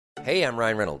Hey, I'm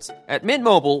Ryan Reynolds. At Mint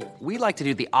Mobile, we like to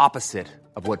do the opposite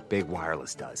of what Big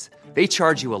Wireless does. They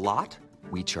charge you a lot,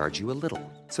 we charge you a little.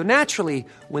 So naturally,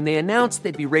 when they announced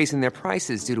they'd be raising their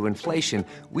prices due to inflation,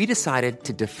 we decided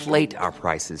to deflate our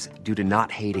prices due to not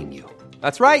hating you.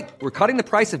 That's right. We're cutting the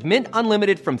price of Mint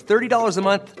Unlimited from $30 a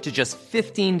month to just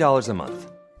 $15 a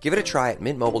month. Give it a try at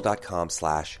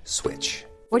mintmobile.com/switch.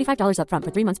 $45 up front for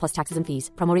 3 months plus taxes and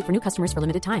fees. Promo rate for new customers for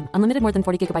limited time. Unlimited more than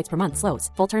 40 gigabytes per month. Slows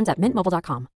full terms at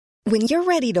mintmobile.com. When you're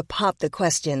ready to pop the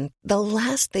question, the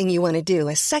last thing you want to do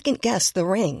is second-guess the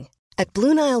ring. At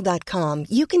BlueNile.com,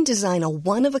 you can design a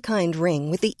one-of-a-kind ring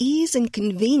with the ease and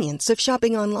convenience of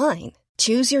shopping online.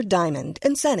 Choose your diamond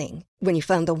and setting. When you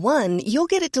find the one, you'll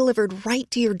get it delivered right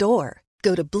to your door.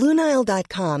 Go to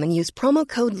BlueNile.com and use promo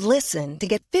code LISTEN to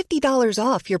get $50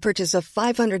 off your purchase of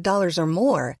 $500 or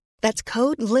more. That's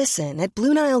code LISTEN at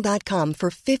BlueNile.com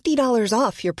for $50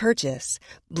 off your purchase.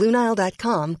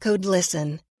 BlueNile.com, code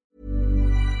LISTEN.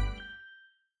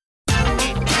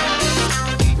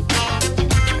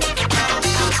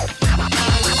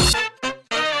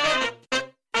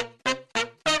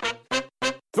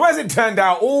 So as it turned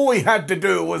out, all we had to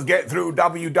do was get through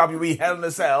WWE Hell in a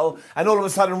Cell, and all of a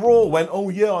sudden Raw went, oh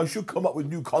yeah, I should come up with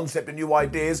new concept and new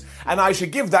ideas, and I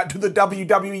should give that to the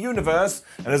WWE Universe.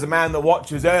 And as a man that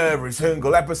watches every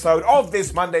single episode of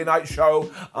this Monday night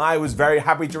show, I was very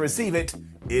happy to receive it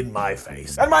in my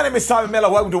face. And my name is Simon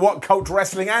Miller. Welcome to What Culture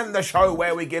Wrestling, and the show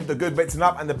where we give the good bits and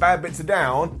up and the bad bits are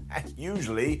down. And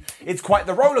usually it's quite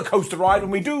the roller coaster ride when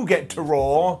we do get to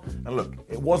Raw. And look,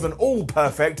 it wasn't all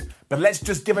perfect, but let's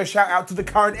just give a shout out to the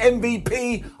current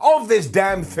MVP of this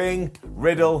damn thing,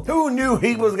 Riddle. Who knew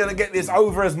he was going to get this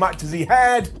over as much as he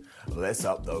had? Let's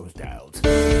up those downs.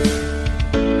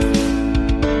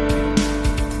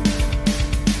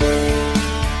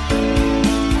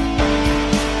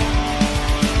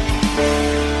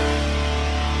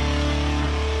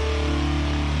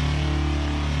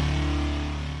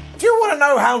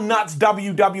 Know how nuts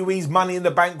WWE's Money in the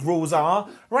Bank rules are?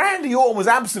 Randy Orton was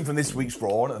absent from this week's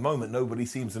Raw, and at the moment nobody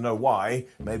seems to know why.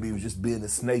 Maybe he was just being a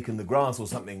snake in the grass or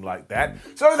something like that.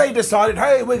 So they decided,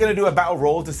 hey, we're going to do a battle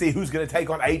royal to see who's going to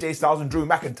take on AJ Styles and Drew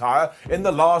McIntyre in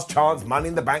the last chance Money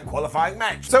in the Bank qualifying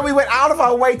match. So we went out of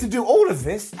our way to do all of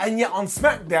this, and yet on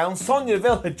SmackDown, Sonya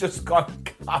Deville had just gone,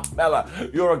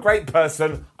 Carmella, you're a great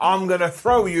person, I'm going to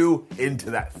throw you into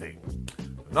that thing.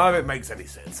 None of it makes any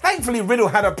sense. Thankfully, Riddle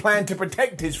had a plan to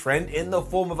protect his friend in the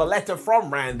form of a letter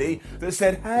from Randy that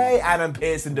said, hey, Adam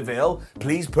Pearce and Deville,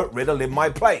 please put Riddle in my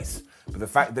place. But the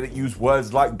fact that it used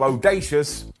words like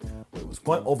bodacious, it was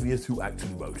quite obvious who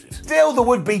actually wrote it. Still, the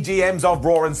would-be GMs of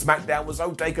Raw and SmackDown were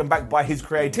so taken back by his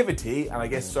creativity, and I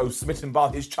guess so smitten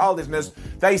by his childishness,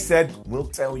 they said, we'll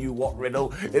tell you what,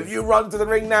 Riddle, if you run to the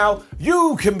ring now,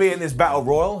 you can be in this battle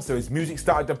royal. So his music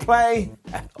started to play,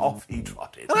 and off he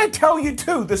trotted. And I tell you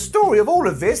too, the story of all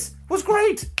of this was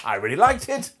great. I really liked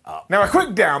it. Now a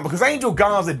quick down, because Angel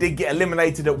Garza did get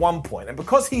eliminated at one point, and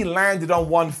because he landed on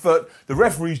one foot, the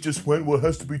referees just went, well, it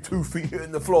has to be 2 feet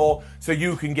hitting the floor so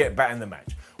you can get back in the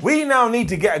match. We now need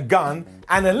to get a gun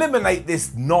and eliminate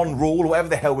this non-rule, whatever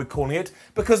the hell we're calling it,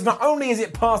 because not only is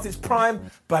it past its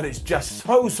prime, but it's just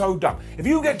so dumb. If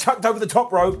you get chucked over the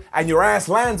top rope and your ass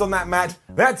lands on that mat,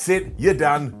 that's it, you're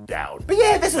done, down. But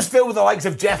yeah, this was filled with the likes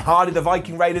of Jeff Hardy, the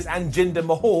Viking Raiders, and Jinder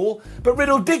Mahal, but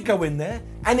Riddle did go in there,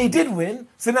 and he did win,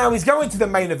 so now he's going to the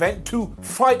main event to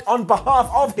fight on behalf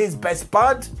of his best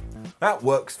bud. That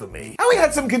works for me. And we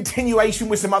had some continuation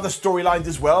with some other storylines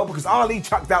as well, because Ali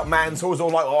chucked out Mansoor, was all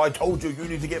like, oh, I told you, you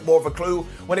need to get more of a clue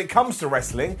when it comes to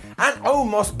wrestling. And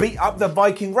Omos beat up the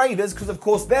Viking Raiders, because of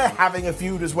course they're having a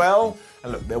feud as well.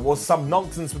 And look, there was some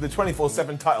nonsense with the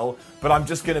 24/7 title, but I'm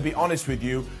just going to be honest with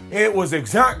you, it was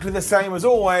exactly the same as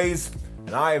always.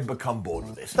 And I have become bored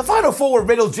with this. The final four were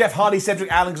Riddle, Jeff Hardy,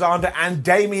 Cedric Alexander, and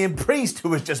Damian Priest, who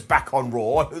was just back on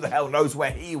Raw. Who the hell knows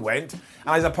where he went? And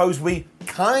I suppose we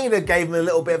kind of gave him a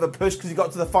little bit of a push because he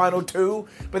got to the final two.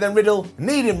 But then Riddle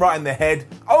kneed him right in the head.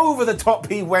 Over the top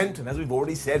he went. And as we've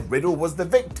already said, Riddle was the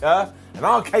victor. And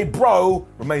RK Bro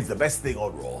remains the best thing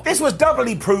on Raw. This was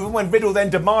doubly proven when Riddle then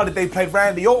demanded they played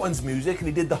Randy Orton's music and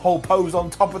he did the whole pose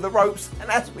on top of the ropes. And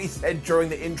as we said during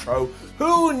the intro,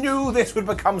 who knew this would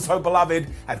become so beloved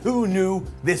and who knew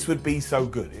this would be so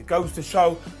good? It goes to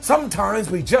show sometimes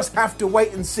we just have to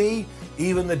wait and see.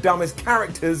 Even the dumbest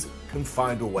characters can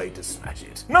find a way to smash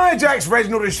it. Nia Jax,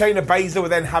 Reginald and Shayna Baszler were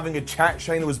then having a chat.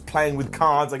 Shayna was playing with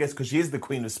cards, I guess because she is the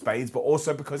Queen of Spades, but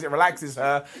also because it relaxes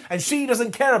her. And she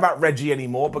doesn't care about Reggie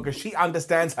anymore because she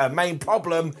understands her main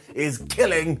problem is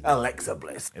killing Alexa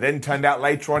Bliss. It then turned out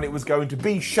later on it was going to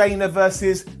be Shayna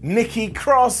versus Nikki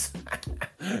Cross.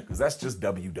 because that's just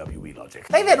WWE logic.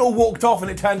 They then all walked off,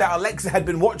 and it turned out Alexa had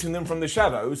been watching them from the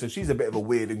shadows, so she's a bit of a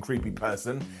weird and creepy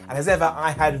person. And as ever,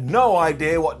 I had no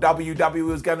idea what WWE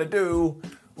was going to do.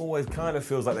 Always kind of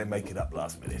feels like they make it up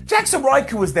last minute. Jackson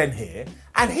Riker was then here,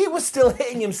 and he was still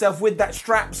hitting himself with that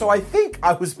strap, so I think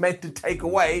I was meant to take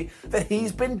away that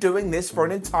he's been doing this for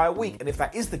an entire week. And if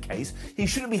that is the case, he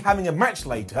shouldn't be having a match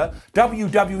later.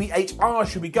 WWE HR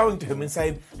should be going to him and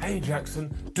saying, "Hey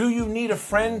Jackson, do you need a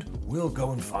friend? We'll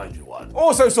go and find you one."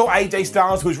 Also saw AJ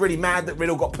Styles, who's really mad that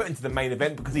Riddle got put into the main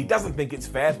event because he doesn't think it's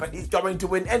fair, but he's going to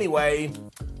win anyway.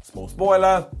 Small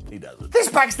spoiler, he doesn't. This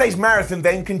backstage marathon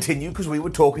then continued because we were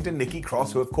talking to Nikki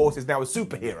Cross, who of course is now a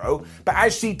superhero, but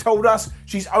as she told us,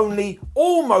 she's only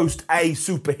almost a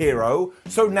superhero,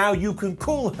 so now you can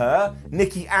call her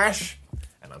Nikki Ash.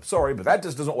 And I'm sorry, but that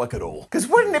just doesn't work at all. Because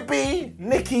wouldn't it be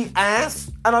Nikki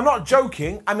Ass? And I'm not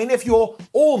joking, I mean if you're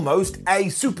almost a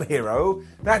superhero,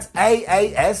 that's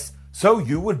AAS, so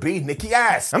you would be Nikki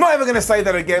Ass. I'm not ever going to say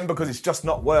that again because it's just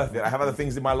not worth it. I have other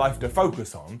things in my life to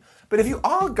focus on. But if you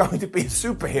are going to be a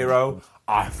superhero,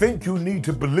 I think you need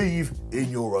to believe in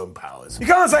your own powers. You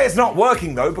can't say it's not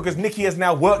working though, because Nikki has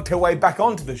now worked her way back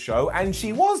onto the show, and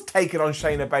she was taking on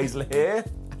Shayna Baszler here.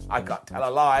 I can't tell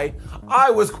a lie. I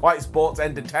was quite sports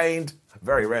entertained.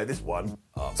 Very rare, this one.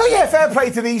 So yeah, fair play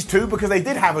to these two because they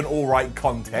did have an alright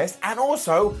contest, and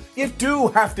also you do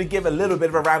have to give a little bit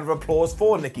of a round of applause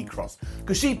for Nikki Cross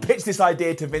because she pitched this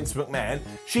idea to Vince McMahon,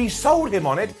 she sold him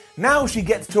on it, now she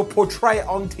gets to portray it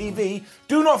on TV.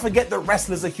 Do not forget that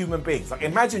wrestlers are human beings. Like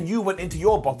imagine you went into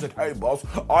your boss and said, "Hey boss,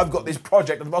 I've got this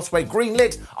project," and the boss went,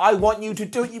 "Greenlit, I want you to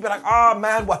do it." You'd be like, "Oh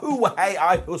man, wahoo, hey,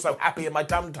 I feel so happy in my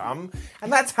tum-tum."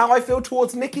 And that's how I feel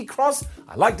towards Nikki Cross.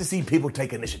 I like to see people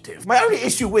take initiative. My only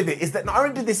issue with it is that not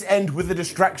only did this end with a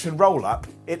distraction roll-up,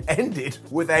 it ended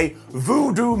with a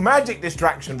voodoo magic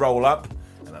distraction roll-up.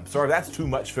 And I'm sorry, that's too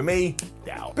much for me.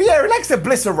 Down. But yeah, Alexa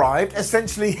Bliss arrived,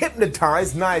 essentially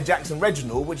hypnotized Nia Jackson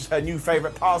Reginald, which is her new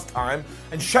favorite pastime,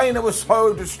 and Shayna was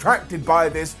so distracted by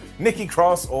this. Nikki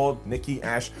Cross, or Nikki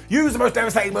Ash, used the most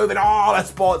devastating move in all of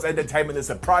sports entertainment, the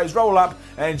surprise roll-up,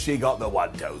 and she got the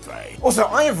 1, 2, 3. Also,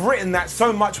 I have written that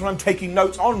so much when I'm taking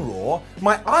notes on Raw,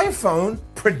 my iPhone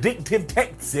predictive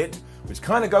texts it, which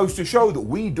kind of goes to show that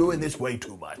we doing this way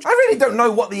too much. I really don't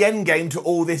know what the end game to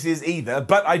all this is either,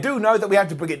 but I do know that we have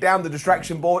to bring it down the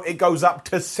distraction board. It goes up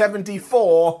to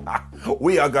 74.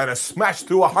 We are going to smash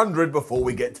through 100 before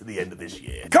we get to the end of this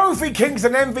year. Kofi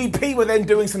Kingston and MVP were then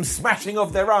doing some smashing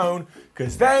of their own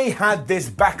because they had this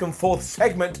back and forth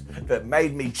segment that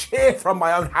made me cheer from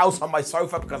my own house on my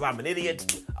sofa because I'm an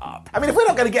idiot. I mean, if we're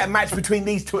not going to get a match between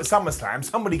these two at SummerSlam,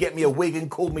 somebody get me a wig and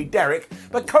call me Derek.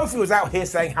 But Kofi was out here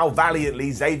saying how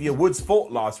valiantly Xavier Woods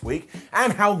fought last week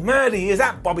and how mad he is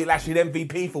at Bobby Lashley and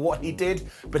MVP for what he did,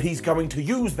 but he's going to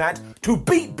use that to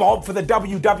beat Bob for the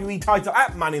WWE title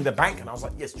at Money in the Bank. And I was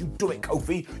like, yes, you do it,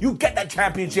 Kofi. You get that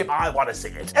championship. I want to see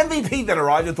it. MVP then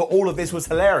arrived and thought all of this was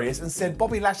hilarious and said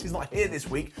Bobby Lashley's not here this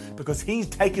week because he's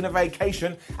taking a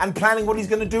vacation and planning what he's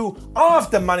going to do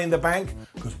after Money in the Bank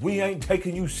because we ain't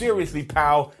taking you seriously,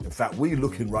 pal. In fact, we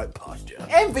looking right past you.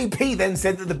 MVP then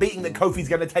said that the beating that Kofi's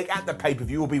going to take at the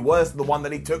pay-per-view will be worse than the one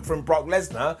that he took from Brock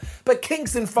Lesnar, but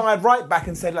Kingston fired right back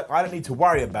and said, look, I don't need to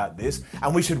worry about this,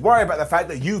 and we should worry about the fact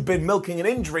that you've been milking an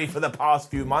injury for the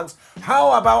past few months.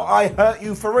 How about I hurt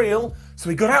you for real? So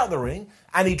he got out of the ring,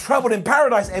 and he troubled in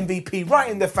Paradise MVP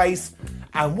right in the face.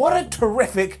 And what a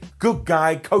terrific good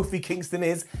guy Kofi Kingston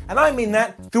is. And I mean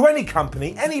that through any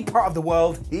company, any part of the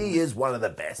world, he is one of the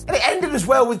best. And it ended as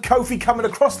well with Kofi coming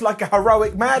across like a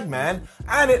heroic madman.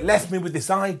 And it left me with this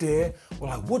idea, well,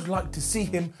 I would like to see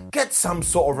him get some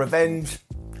sort of revenge.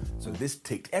 So this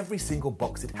ticked every single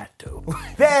box it had to.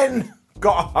 Then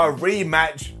got a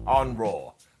rematch on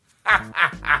Raw.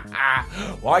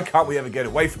 Why can't we ever get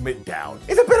away from it down?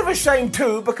 It's a bit of a shame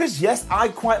too, because yes, I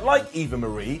quite like Eva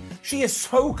Marie. She is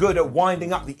so good at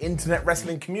winding up the internet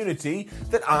wrestling community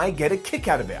that I get a kick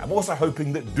out of it. I'm also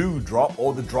hoping that Doudrop,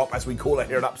 or The Drop as we call it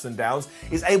here at Ups and Downs,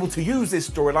 is able to use this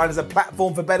storyline as a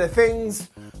platform for better things.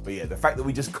 But yeah, the fact that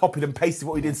we just copied and pasted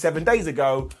what we did 7 days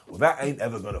ago, well, that ain't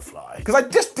ever gonna fly. Because I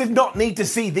just did not need to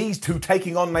see these two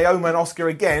taking on Naomi and Oscar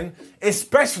again,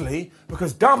 especially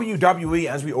because WWE,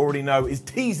 as we already know, is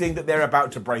teasing that they're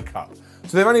about to break up.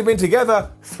 So they've only been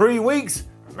together 3 weeks,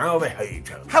 and now they hate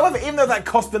each other. However, even though that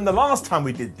cost them the last time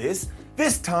we did this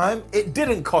time it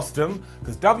didn't cost them,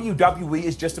 because WWE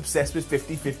is just obsessed with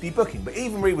 50-50 booking. But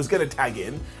Eva Marie was going to tag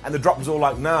in, and The Drop was all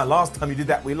like, nah, last time you did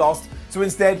that we lost. So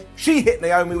instead, she hit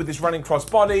Naomi with this running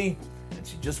crossbody, and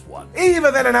she just won.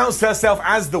 Eva then announced herself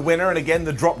as the winner, and again,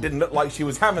 The Drop didn't look like she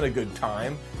was having a good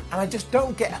time. and I just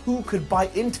don't get who could buy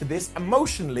into this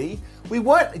emotionally. We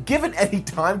weren't given any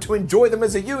time to enjoy them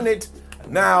as a unit,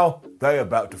 and now they're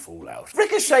about to fall out.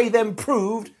 Ricochet then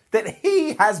proved that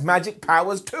he has magic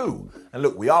powers too. And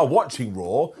look, we are watching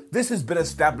Raw. This has been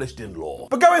established in law.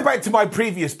 But going back to my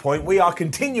previous point, we are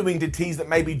continuing to tease that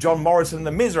maybe John Morrison and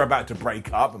The Miz are about to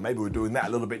break up, and maybe we're doing that a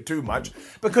little bit too much,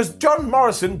 because John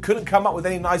Morrison couldn't come up with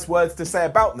any nice words to say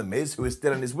about The Miz, who is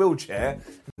still in his wheelchair.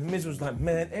 The Miz was like,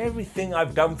 man, everything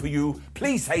I've done for you,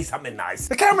 please say something nice.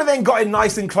 The camera then got in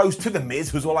nice and close to The Miz,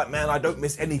 who's all like, man, I don't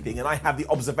miss anything, and I have the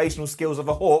observational skills of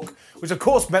a hawk, which of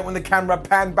course meant when the camera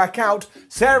panned back out,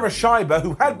 Sarah Schreiber,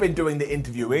 who had been doing the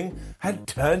interviewing, had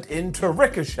turned into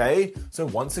Ricochet, so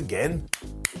once again,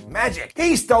 magic.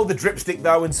 He stole the dripstick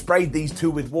though and sprayed these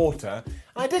two with water. And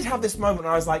I did have this moment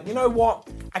where I was like, you know what?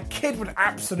 A kid would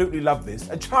absolutely love this.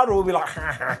 A child will be like,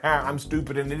 ha ha ha, I'm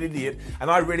stupid and an idiot.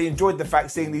 And I really enjoyed the fact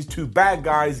seeing these two bad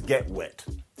guys get wet.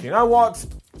 You know what?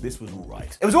 This was all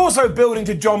right. It was also building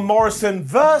to John Morrison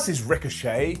versus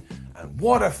Ricochet, and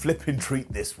what a flipping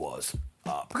treat this was.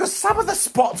 Because some of the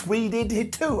spots we did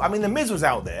hit too. I mean, The Miz was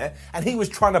out there and he was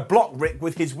trying to block Rick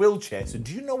with his wheelchair. So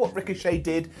do you know what Ricochet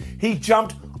did? He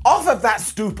jumped off of that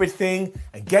stupid thing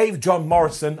and gave John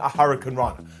Morrison a Hurricane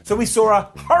Rana. So we saw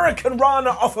a Hurricane Rana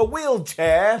off a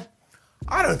wheelchair.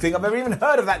 I don't think I've ever even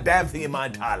heard of that damn thing in my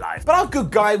entire life. But our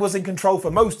good guy was in control for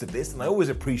most of this, and I always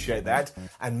appreciate that.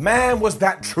 And man, was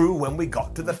that true when we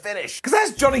got to the finish. Because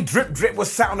as Johnny Drip Drip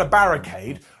was sat on a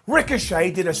barricade,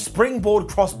 Ricochet did a springboard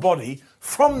crossbody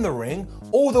from the ring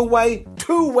all the way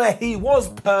to where he was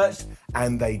perched,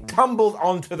 and they tumbled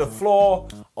onto the floor.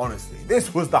 Honestly,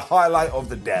 this was the highlight of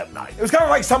the damn night. It was kind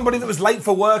of like somebody that was late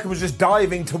for work and was just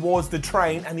diving towards the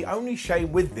train, and the only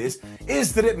shame with this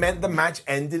is that it meant the match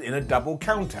ended in a double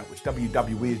countout, which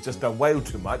WWE has just done way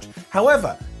too much.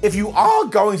 However, if you are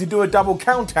going to do a double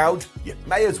countout, you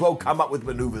may as well come up with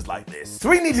maneuvers like this. So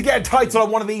we need to get a title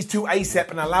on one of these two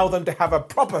ASAP and allow them to have a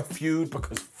proper feud,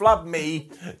 because flub me,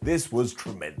 this was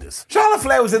tremendous. Charlotte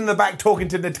Flair was in the back talking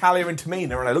to Natalya and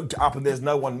Tamina, and I looked up and there's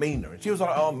no one meaner. And she was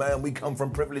like, oh man, we come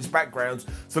from privileged backgrounds,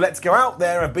 so let's go out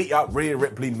there and beat up Rhea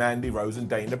Ripley, Mandy Rose and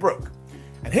Dana Brooke.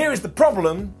 And here is the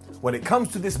problem when it comes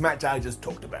to this match I just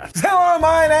talked about. Hello,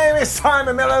 my name is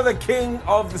Simon Miller, the king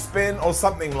of the spin, or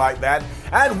something like that,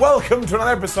 and welcome to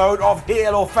another episode of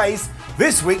Heel or Face,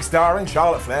 this week starring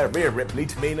Charlotte Flair, Rhea Ripley,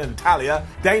 Tamina, Natalya,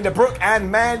 Dana Brooke and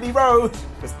Mandy Rose,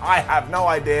 because I have no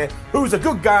idea who's a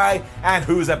good guy and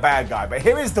who's a bad guy. But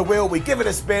here is the wheel, we give it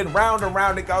a spin, round and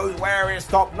round it goes, where it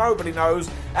stops, nobody knows,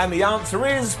 and the answer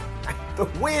is, the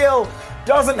wheel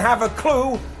doesn't have a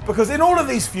clue, because in all of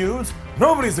these feuds,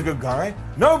 nobody's a good guy,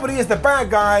 nobody is the bad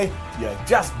guy, you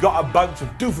just got a bunch of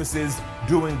doofuses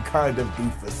doing kind of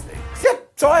doofus things.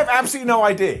 Yep, so I have absolutely no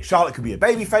idea. Charlotte could be a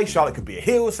babyface, Charlotte could be a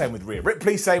heel, same with Rhea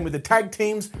Ripley, same with the tag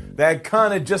teams. They're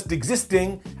kind of just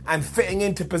existing and fitting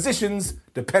into positions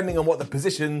depending on what the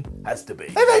position has to be.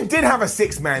 They then did have a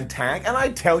 6-man tag, and I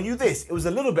tell you this, it was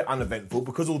a little bit uneventful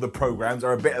because all the programs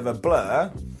are a bit of a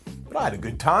blur, but I had a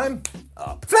good time.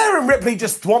 Flair and Ripley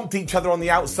just swamped each other on the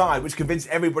outside, which convinced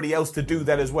everybody else to do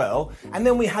that as well. And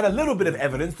then we had a little bit of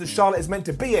evidence that Charlotte is meant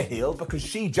to be a heel because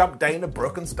she jumped Dana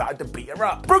Brooke and started to beat her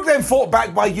up. Brooke then fought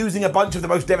back by using a bunch of the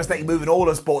most devastating move in all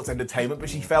of sports entertainment, but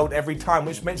she failed every time,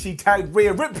 which meant she tagged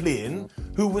Rhea Ripley in,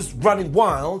 who was running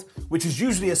wild, which is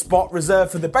usually a spot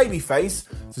reserved for the babyface.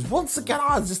 So once again,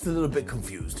 I was just a little bit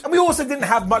confused. And we also didn't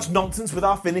have much nonsense with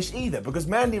our finish either, because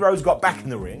Mandy Rose got back in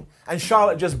the ring and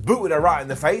Charlotte just booted her right in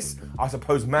the face. I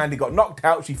suppose Mandy got knocked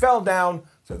out, she fell down,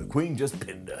 so the Queen just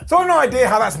pinned her. So I have no idea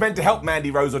how that's meant to help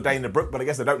Mandy Rose or Dana Brooke, but I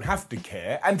guess I don't have to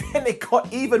care. And then it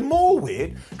got even more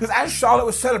weird, because as Charlotte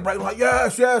was celebrating, like,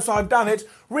 yes, I've done it,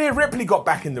 Rhea Ripley got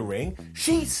back in the ring,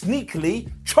 she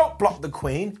sneakily chop-blocked the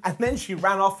Queen, and then she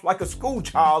ran off like a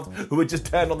schoolchild who had just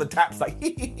turned on the taps like,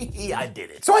 I did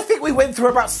it. So I think we went through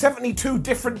about 72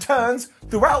 different turns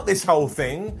throughout this whole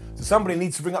thing, so somebody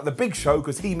needs to bring up the Big Show,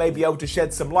 because he may be able to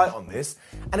shed some light on this,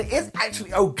 and it is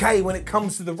actually okay when it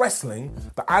comes to the wrestling,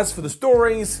 but as for the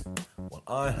stories, well,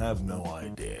 I have no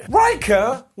idea.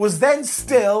 Riker was then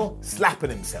still slapping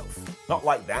himself. Not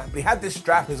like that, but he had this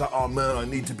strap. He's like, oh man, I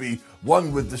need to be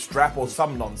one with the strap or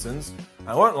some nonsense.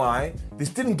 I won't lie, this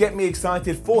didn't get me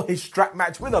excited for his strap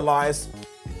match with Elias.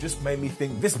 It just made me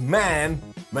think this man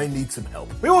may need some help.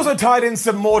 We also tied in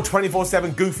some more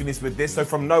 24/7 goofiness with this, so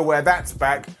from nowhere that's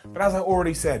back. But as I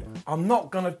already said, I'm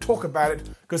not going to talk about it,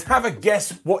 because have a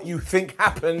guess what you think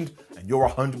happened, and you're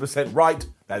 100% right,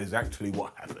 that is actually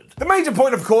what happened. The major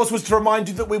point, of course, was to remind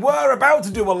you that we were about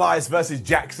to do Elias versus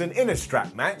Jackson in a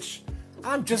strap match.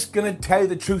 I'm just going to tell you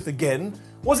the truth again.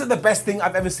 Was it the best thing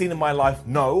I've ever seen in my life?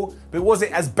 No. But was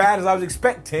it as bad as I was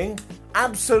expecting?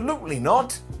 Absolutely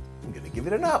not. I'm going to give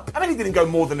it an up. I mean, it didn't go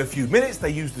more than a few minutes. They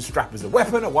used the strap as a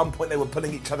weapon. At one point, they were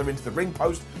pulling each other into the ring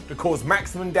post to cause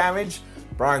maximum damage.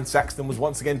 Brian Saxton was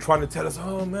once again trying to tell us,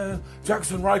 oh man,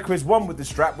 Jackson Ryker is one with the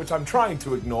strap, which I'm trying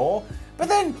to ignore. But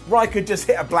then Ryker just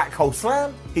hit a black hole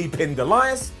slam. He pinned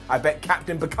Elias. I bet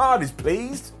Captain Picard is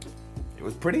pleased. It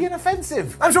was pretty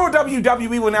inoffensive. I'm sure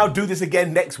WWE will now do this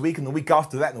again next week and the week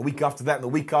after that and the week after that and the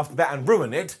week after that and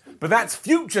ruin it. But that's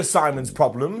future Simon's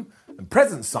problem. And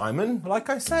present Simon, like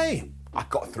I say, I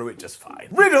got through it just fine.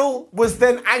 Riddle was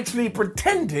then actually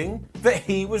pretending that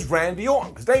he was Randy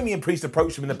Orton, because Damian Priest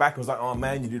approached him in the back and was like, oh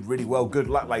man, you did really well, good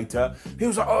luck later. He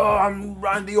was like, oh, I'm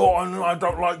Randy Orton, I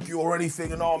don't like you or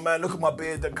anything, and oh man, look at my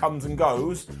beard that comes and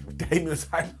goes. Damian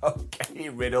was like, okay,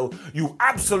 Riddle, you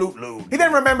absolute loon. He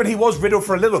then remembered he was Riddle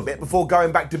for a little bit before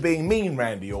going back to being mean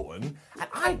Randy Orton, and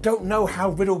I don't know how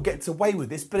Riddle gets away with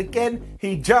this, but again,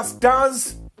 he just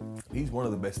does. He's one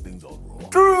of the best things on Raw.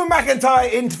 Drew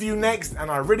McIntyre interview next, and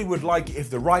I really would like it if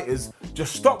the writers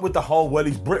just stop with the whole, well,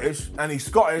 he's British and he's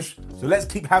Scottish, so let's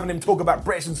keep having him talk about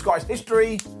British and Scottish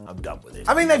history. I'm done with it.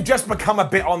 I mean, they've just become a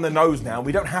bit on the nose now.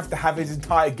 We don't have to have his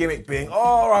entire gimmick being,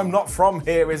 oh, I'm not from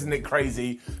here, isn't it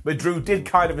crazy? But Drew did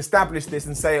kind of establish this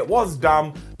and say it was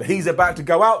dumb, but he's about to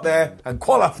go out there and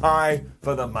qualify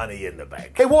for the Money in the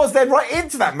Bank. It was then right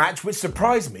into that match, which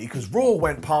surprised me, because Raw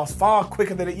went past far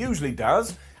quicker than it usually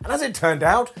does. And as it turned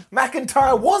out,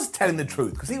 McIntyre was telling the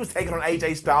truth, because he was taking on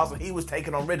AJ Styles and he was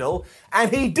taking on Riddle, and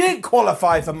he did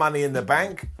qualify for Money in the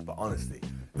Bank. But honestly,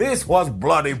 this was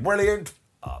bloody brilliant.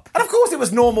 And of course it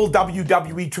was normal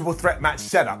WWE triple threat match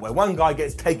setup where one guy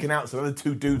gets taken out so the other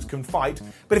two dudes can fight,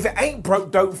 but if it ain't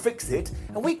broke, don't fix it,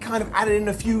 and we kind of added in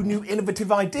a few new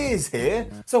innovative ideas here,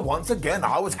 so once again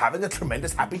I was having a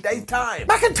tremendous happy day time.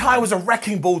 McIntyre was a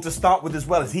wrecking ball to start with as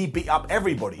well, as he beat up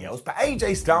everybody else, but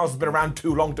AJ Styles has been around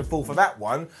too long to fall for that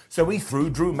one, so he threw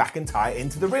Drew McIntyre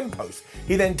into the ring post.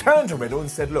 He then turned to Riddle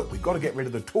and said, look, we've got to get rid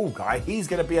of the tall guy, he's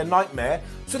going to be a nightmare,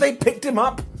 so they picked him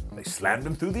up. They slammed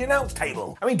him through the announce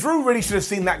table. I mean, Drew really should have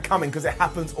seen that coming because it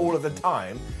happens all of the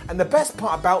time. And the best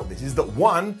part about this is that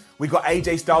one, we got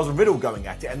AJ Styles and Riddle going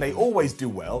at it, and they always do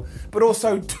well. But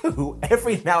also two,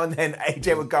 every now and then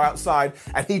AJ would go outside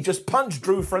and he'd just punch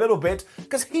Drew for a little bit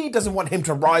because he doesn't want him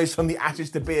to rise from the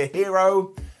ashes to be a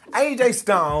hero. AJ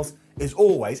Styles is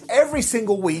always, every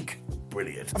single week,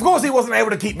 brilliant. Of course, he wasn't able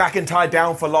to keep McIntyre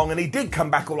down for long, and he did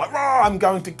come back all like, "Rah, I'm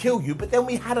going to kill you." But then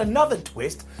we had another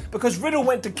twist because Riddle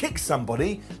went to kick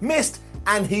somebody, missed,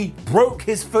 and he broke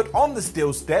his foot on the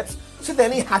steel steps. So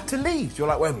then he had to leave. So you're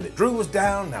like, wait a minute, Drew was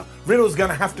down, now Riddle's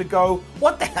gonna have to go.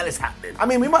 What the hell is happening? I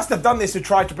mean, we must have done this to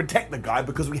try to protect the guy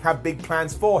because we have big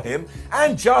plans for him.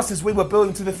 And just as we were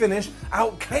building to the finish,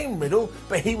 out came Riddle,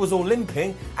 but he was all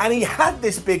limping, and he had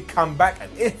this big comeback,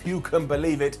 and if you can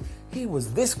believe it, he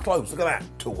was this close, look at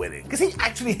that, to winning. Because he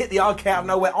actually hit the RK out of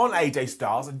nowhere on AJ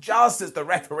Styles, and just as the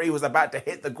referee was about to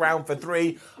hit the ground for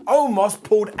 3, Omos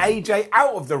pulled AJ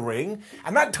out of the ring,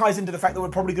 and that ties into the fact that we're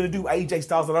probably going to do AJ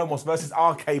Styles and Omos versus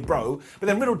RK Bro, but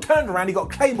then Riddle turned around, he got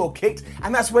Claymore kicked,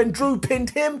 and that's when Drew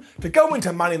pinned him to go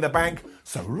into Money in the Bank.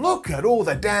 So look at all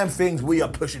the damn things we are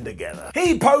pushing together.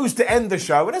 He posed to end the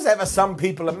show, and as ever, some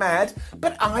people are mad,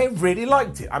 but I really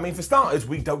liked it. I mean, for starters,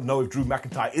 we don't know if Drew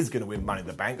McIntyre is going to win Money in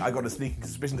the Bank. I got a sneaking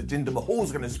suspicion that Jinder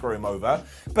Mahal's going to screw him over,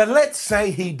 but let's say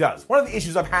he does. One of the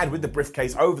issues I've had with the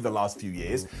briefcase over the last few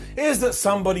years is that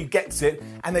somebody gets it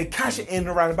and they cash it in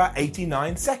around about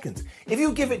 89 seconds. If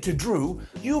you give it to Drew,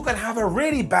 you can have a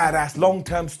really badass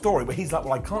long-term story where he's like,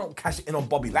 well, I can't cash it in on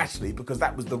Bobby Lashley because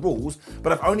that was the rules,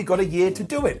 but I've only got a year to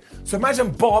do it. So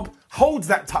imagine Bob holds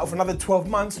that title for another 12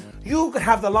 months. You could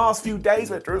have the last few days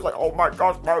where Drew's like, oh my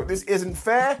gosh, no, this isn't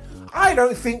fair. I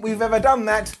don't think we've ever done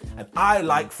that, and I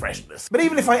like freshness. But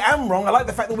even if I am wrong, I like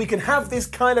the fact that we can have this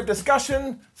kind of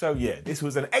discussion. So yeah, this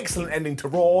was an excellent ending to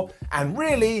Raw, and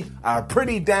really a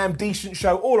pretty damn decent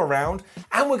show all around,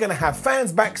 and we're gonna have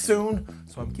fans back soon,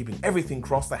 so I'm keeping everything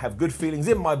crossed. I have good feelings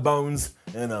in my bones,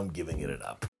 and I'm giving it an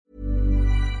up.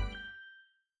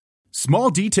 Small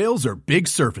details are big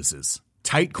surfaces.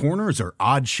 Tight corners are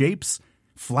odd shapes.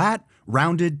 Flat,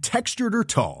 rounded, textured, or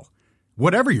tall.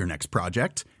 Whatever your next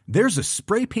project, there's a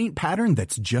spray paint pattern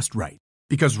that's just right.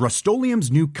 Because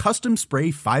Rust-Oleum's new Custom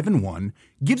Spray 5-in-1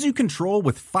 gives you control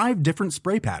with 5 different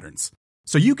spray patterns.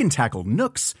 So you can tackle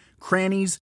nooks,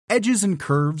 crannies, edges, and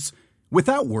curves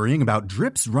without worrying about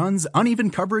drips, runs, uneven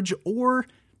coverage, or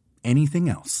anything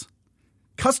else.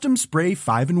 Custom Spray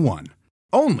 5-in-1.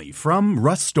 Only from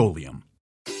Rust-Oleum.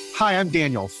 Hi, I'm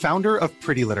Daniel, founder of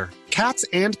Pretty Litter. Cats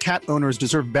and cat owners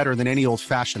deserve better than any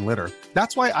old-fashioned litter.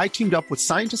 That's why I teamed up with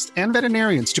scientists and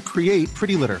veterinarians to create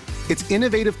Pretty Litter. Its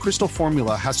innovative crystal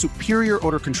formula has superior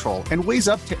odor control and weighs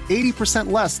up to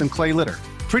 80% less than clay litter.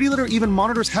 Pretty Litter even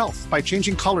monitors health by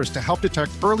changing colors to help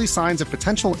detect early signs of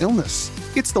potential illness.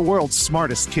 It's the world's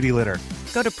smartest kitty litter.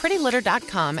 Go to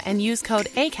prettylitter.com and use code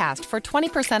ACAST for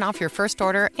 20% off your first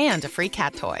order and a free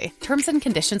cat toy. Terms and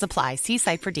conditions apply. See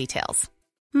site for details.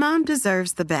 Mom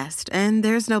deserves the best, and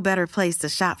there's no better place to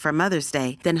shop for Mother's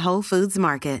Day than Whole Foods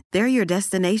Market. They're your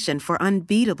destination for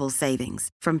unbeatable savings,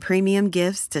 from premium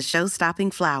gifts to show-stopping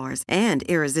flowers and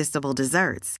irresistible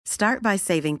desserts. Start by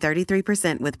saving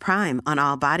 33% with Prime on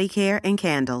all body care and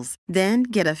candles. Then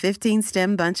get a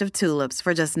 15-stem bunch of tulips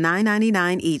for just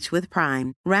 $9.99 each with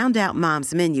Prime. Round out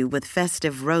Mom's menu with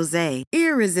festive rosé,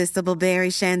 irresistible berry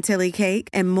chantilly cake,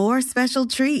 and more special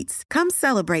treats. Come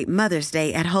celebrate Mother's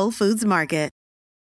Day at Whole Foods Market.